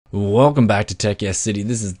Welcome back to Tech Yes City.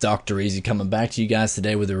 This is Dr. Easy coming back to you guys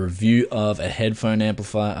today with a review of a headphone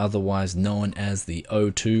amplifier otherwise known as the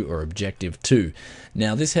O2 or Objective 2.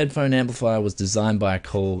 Now this headphone amplifier was designed by a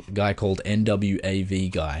guy called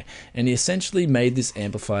NWAV Guy, and he essentially made this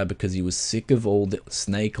amplifier because he was sick of all the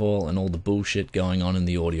snake oil and all the bullshit going on in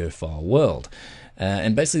the audiophile world.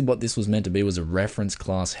 And basically what this was meant to be was a reference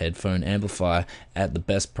class headphone amplifier at the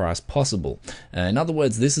best price possible. In other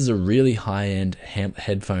words, this is a really high-end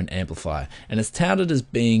headphone amplifier, and it's touted as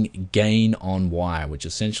being gain on wire, which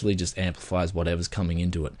essentially just amplifies whatever's coming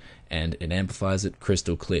into it, and it amplifies it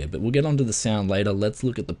crystal clear. But we'll get onto the sound later. Let's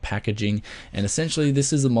look at the packaging, and essentially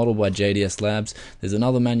this is a model by JDSLabs. There's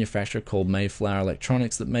another manufacturer called Mayflower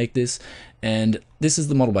Electronics that make this, and this is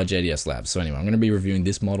the model by JDSLabs. So anyway, I'm going to be reviewing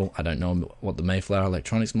this model. I don't know what the Mayflower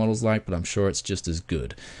Electronics model's like, but I'm sure it's just as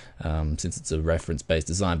good since it's a reference-based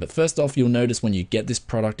design. But first off, you'll notice when you get this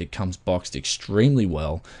product, it comes boxed extremely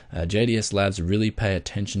well. JDSLabs really pay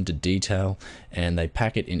attention to detail, and they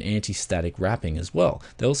pack it in anti-static wrapping as well.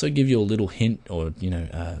 They also give you a little hint or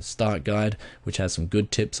start guide, which has some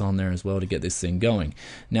good tips on there as well to get this thing going.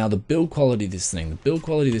 Now the build quality of this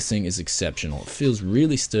thing is exceptional. It feels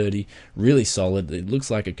really sturdy, really solid. It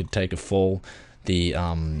looks like it could take a fall.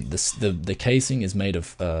 The casing is made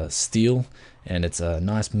of steel, and it's a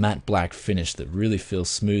nice matte black finish that really feels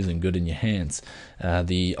smooth and good in your hands.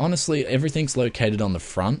 Honestly, everything's located on the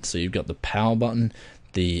front, so you've got the power button,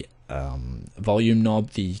 the volume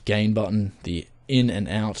knob, the gain button, the in and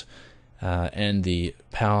out, and the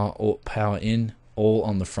power in, all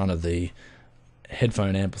on the front of the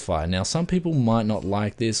headphone amplifier. Now some people might not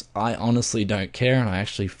like this. I honestly don't care, and I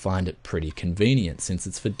actually find it pretty convenient since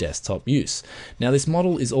it's for desktop use. Now this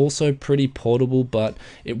model is also pretty portable, but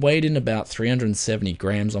it weighed in about 370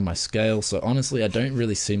 grams on my scale, so honestly I don't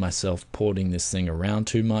really see myself porting this thing around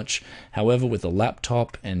too much. However, with a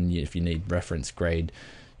laptop, and if you need reference grade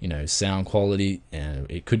sound quality,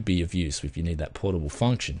 it could be of use if you need that portable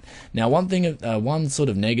function. Now one sort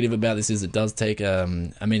of negative about this is it does take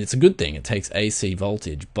it's a good thing, it takes AC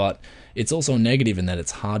voltage, but it's also negative in that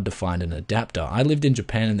it's hard to find an adapter. I lived in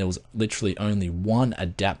Japan and there was literally only one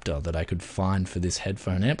adapter that I could find for this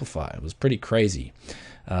headphone amplifier. It was pretty crazy.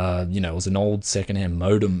 It was an old secondhand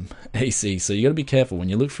modem AC, so you got to be careful when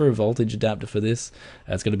you look for a voltage adapter for this.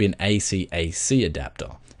 It's going to be an AC adapter,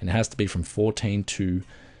 and it has to be from 14 to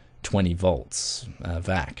 20 volts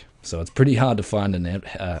VAC. So it's pretty hard to find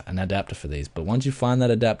an adapter for these, but once you find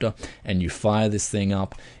that adapter and you fire this thing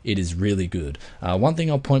up, it is really good. One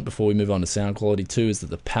thing I'll point before we move on to sound quality too is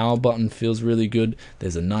that the power button feels really good.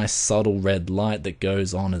 There's a nice subtle red light that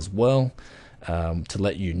goes on as well to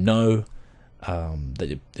let you know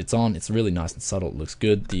that it's on. It's really nice and subtle. It looks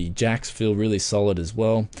good. The jacks feel really solid as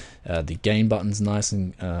well. The gain button's nice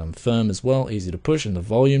and firm as well, easy to push, and the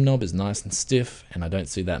volume knob is nice and stiff, and I don't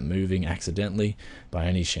see that moving accidentally by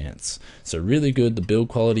any chance. So really good. The build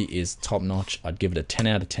quality is top notch. I'd give it a 10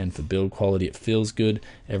 out of 10 for build quality. It feels good.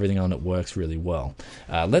 Everything on it works really well.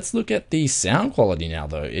 Let's look at the sound quality now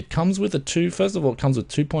though. It comes with first of all, it comes with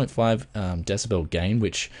 2.5 decibel gain,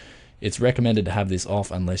 which it's recommended to have this off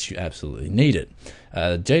unless you absolutely need it.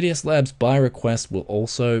 JDSLabs by request will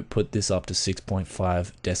also put this up to 6.5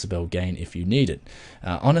 decibel gain if you need it.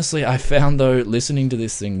 Honestly, I found though, listening to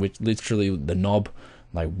this thing, which literally the knob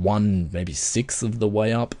like 1/6 of the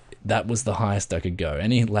way up, that was the highest I could go.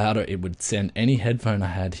 Any louder, it would send any headphone I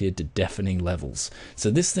had here to deafening levels. So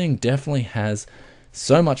this thing definitely has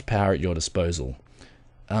so much power at your disposal.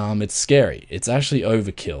 It's scary. It's actually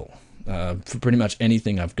overkill for pretty much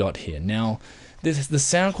anything I've got here. Now, the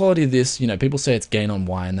sound quality of this, people say it's gain on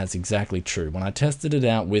wire, and that's exactly true. When I tested it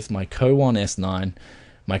out with my Co-1 S9,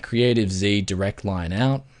 my Creative Z direct line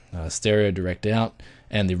out, stereo direct out,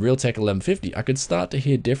 and the Realtek 1150, I could start to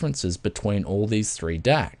hear differences between all these three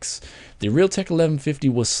DACs. The Realtek 1150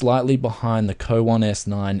 was slightly behind the Co-1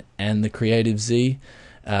 S9 and the Creative Z.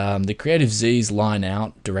 The Creative Z's line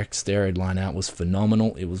out, direct stereo line out, was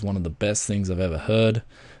phenomenal. It was one of the best things I've ever heard.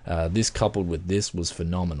 This coupled with this was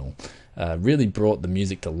phenomenal. Really brought the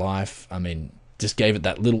music to life. Just gave it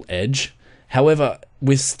that little edge. However,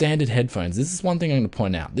 with standard headphones, this is one thing I'm going to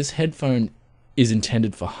point out. This headphone is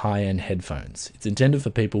intended for high-end headphones. It's intended for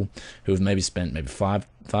people who have maybe spent $500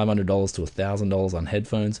 to $1,000 on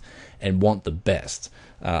headphones and want the best.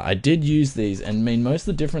 I did use these, and most of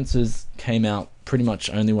the differences came out pretty much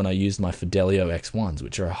only when I used my Fidelio X1s,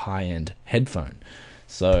 which are a high-end headphone.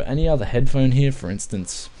 So any other headphone here, for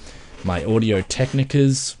instance, my Audio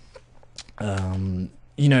Technicas,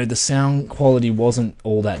 the sound quality wasn't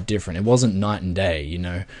all that different. It wasn't night and day,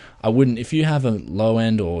 I wouldn't, if you have a low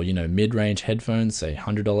end or, mid-range headphones, say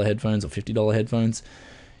 $100 headphones or $50 headphones,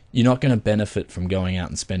 you're not going to benefit from going out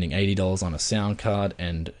and spending $80 on a sound card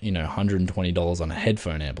and, you know, $120 on a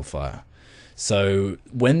headphone amplifier. So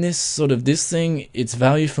when this thing, its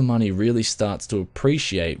value for money really starts to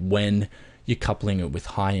appreciate when you're coupling it with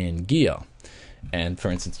high-end gear. And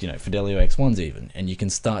for instance, you know, Fidelio X1s even, and you can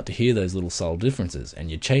start to hear those little subtle differences, and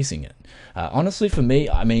you're chasing it. Honestly, for me,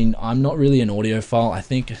 I mean, I'm not really an audiophile. I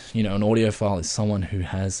think, you know, an audiophile is someone who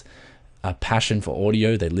has a passion for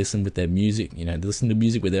audio. They listen with their music, you know, they listen to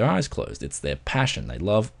music with their eyes closed. It's their passion. They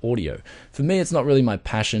love audio. For me, it's not really my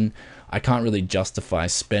passion. I can't really justify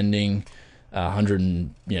spending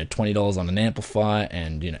 $120 on an amplifier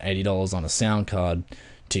and, you know, $80 on a sound card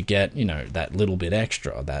to get, you know, that little bit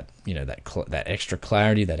extra, that, you know, that extra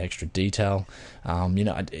clarity, that extra detail. You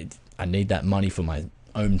know, I need that money for my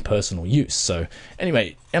own personal use. So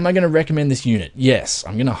anyway, am I going to recommend this unit? Yes,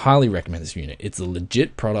 I'm going to highly recommend this unit. It's a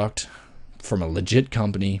legit product from a legit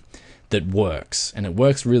company that works, and it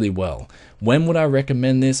works really well. When would I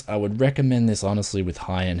recommend this? I would recommend this honestly with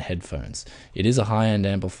high-end headphones. It is a high-end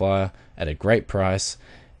amplifier at a great price,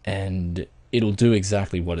 and it'll do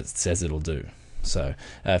exactly what it says it'll do. So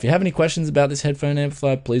if you have any questions about this headphone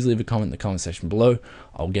amplifier, please leave a comment in the comment section below.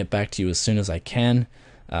 I'll get back to you as soon as I can.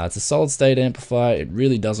 It's a solid state amplifier.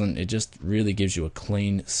 It just really gives you a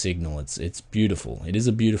clean signal. It's beautiful. It is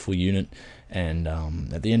a beautiful unit, and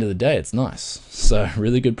at the end of the day, it's nice. So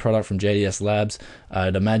really good product from JDSLabs.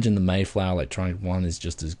 I'd imagine the Mayflower Electronic one is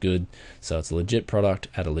just as good. So it's a legit product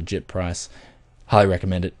at a legit price. Highly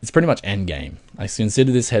recommend it. It's pretty much end game. I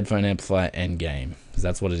consider this headphone amplifier end game, because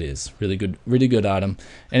that's what it is. Really good item.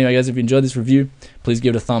 Anyway, guys, if you enjoyed this review, please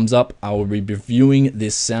give it a thumbs up. I will be reviewing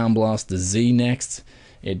this Sound Blaster Z next.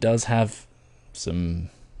 It does have some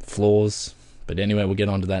flaws, but anyway, we'll get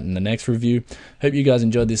on to that in the next review. Hope you guys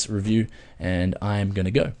enjoyed this review, and I am going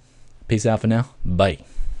to go. Peace out for now. Bye.